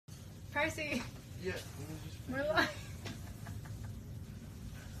Percy. Yeah. We're live.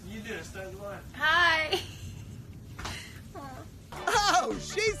 You did it, start the line. Hi. Oh,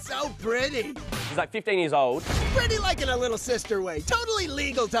 she's so pretty. She's like 15 years old. Pretty like in a little sister way. Totally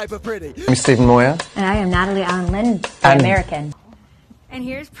legal type of pretty. I'm Stephen Moyer. And I am Natalie Alyn Lind, American. And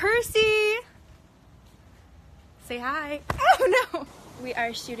here's Percy. Say hi. Oh no. We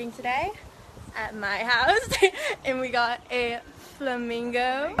are shooting today at my house and we got a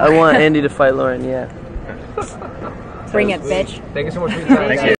flamingo. I want Andy to fight Lauren, yeah. Bring it, bitch. Thank you so much for your time.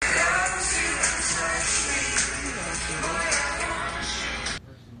 Thank you.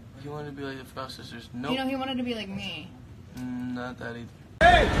 He wanted to be like the Frost Sisters. Nope. You know, he wanted to be like me. Not that either.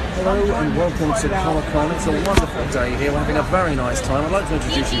 Hello and welcome to Comic-Con. It's a wonderful day here. We're having a very nice time. I'd like to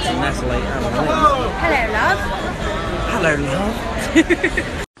introduce you to Natalie Alyn Lind. Hello, love. Hello,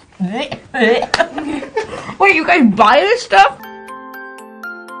 love. Wait, you guys buy this stuff?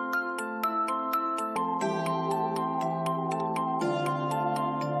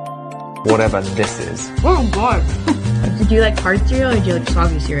 Whatever this is. Oh god. Did you like hard cereal or did you like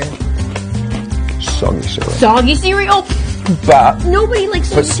soggy cereal? Soggy cereal. Soggy cereal? But Nobody likes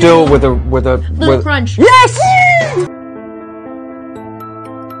soggy but still cereal. with a Little crunch. Yes!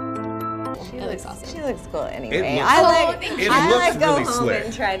 She looks cool anyway. It I looks go really home slick.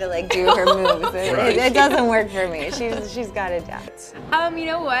 and try to like do her moves. It doesn't work for me. She's got it down. You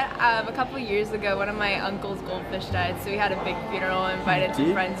know what? A couple years ago, one of my uncle's goldfish died, so we had a big funeral and invited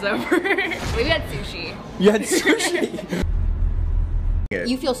some friends over. We had sushi. You had sushi.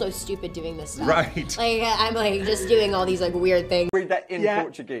 You feel so stupid doing this stuff. Right. Like, I'm like just doing all these like weird things. Read that in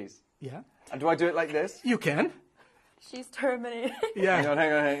Portuguese. Yeah. And do I do it like this? You can. She's terminated. Yeah.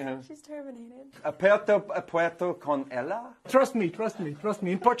 Hang on. She's terminated. Aperto con ella. Trust me.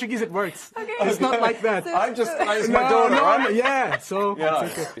 In Portuguese it works. Okay. It's not like that. It's my daughter, right? Yeah. So Yeah.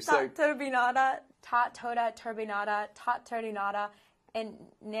 it's okay. So, Turbinada, tot toda turbinada, tot turbinada, and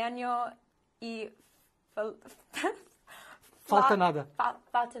nano y Falta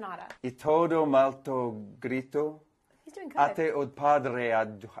faltanada. e todo malto grito. He's doing good. Ate od padre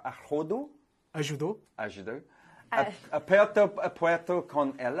ajudo. Ajudou. Aperto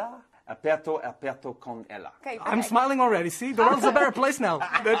con ella. Aperto con ella. Okay, I'm smiling already. See, the world's a better place now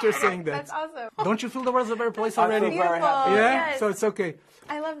that you're saying that. That's awesome. Don't you feel the world's a better place I already? feel very happy. Yeah. Yes. So it's okay.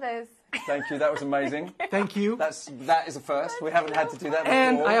 I love this. Thank you. That was amazing. Thank you. That is a first. We haven't had to do that before.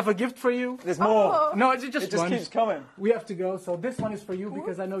 And I have a gift for you. There's more. No, it's It just just one. keeps coming. We have to go. So this one is for you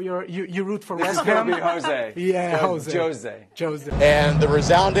because I know you root for This is West going to Ham. be Jose. Yeah, Jose. Jose. And the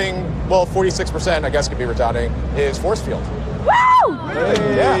resounding, well, 46%, I guess could be resounding, is Force Field. Woo!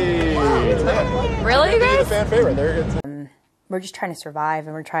 Yeah. Really, you The guys? fan favorite. There We're just trying to survive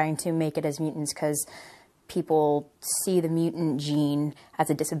and we're trying to make it as mutants because people see the mutant gene as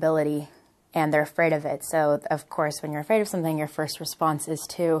a disability and they're afraid of it. So, of course, when you're afraid of something, your first response is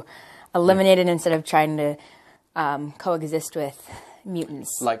to eliminate it instead of trying to coexist with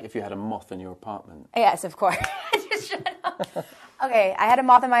mutants. Like if you had a moth in your apartment. Yes, of course. Just shut up. Okay, I had a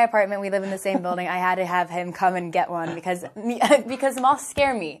moth in my apartment. We live in the same building. I had to have him come and get one because moths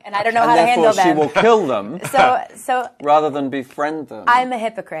scare me, and I don't know how to handle them. And therefore she will kill them So rather than befriend them. I'm a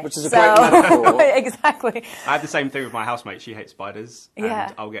hypocrite. Which is a great metaphor. Exactly. I have the same thing with my housemate. She hates spiders. And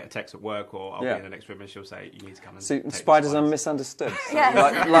Yeah. I'll get a text at work or I'll be in the next room and she'll say, you need to come and See, take the spiders are misunderstood.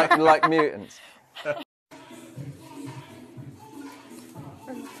 Yes. like mutants.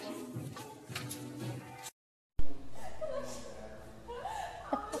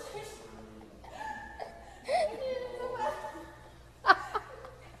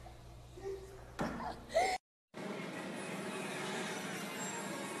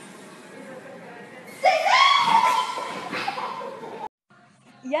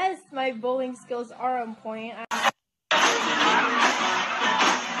 Yes, my bowling skills are on point.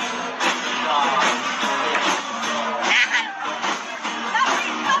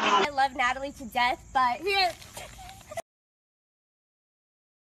 I love Natalie to death, but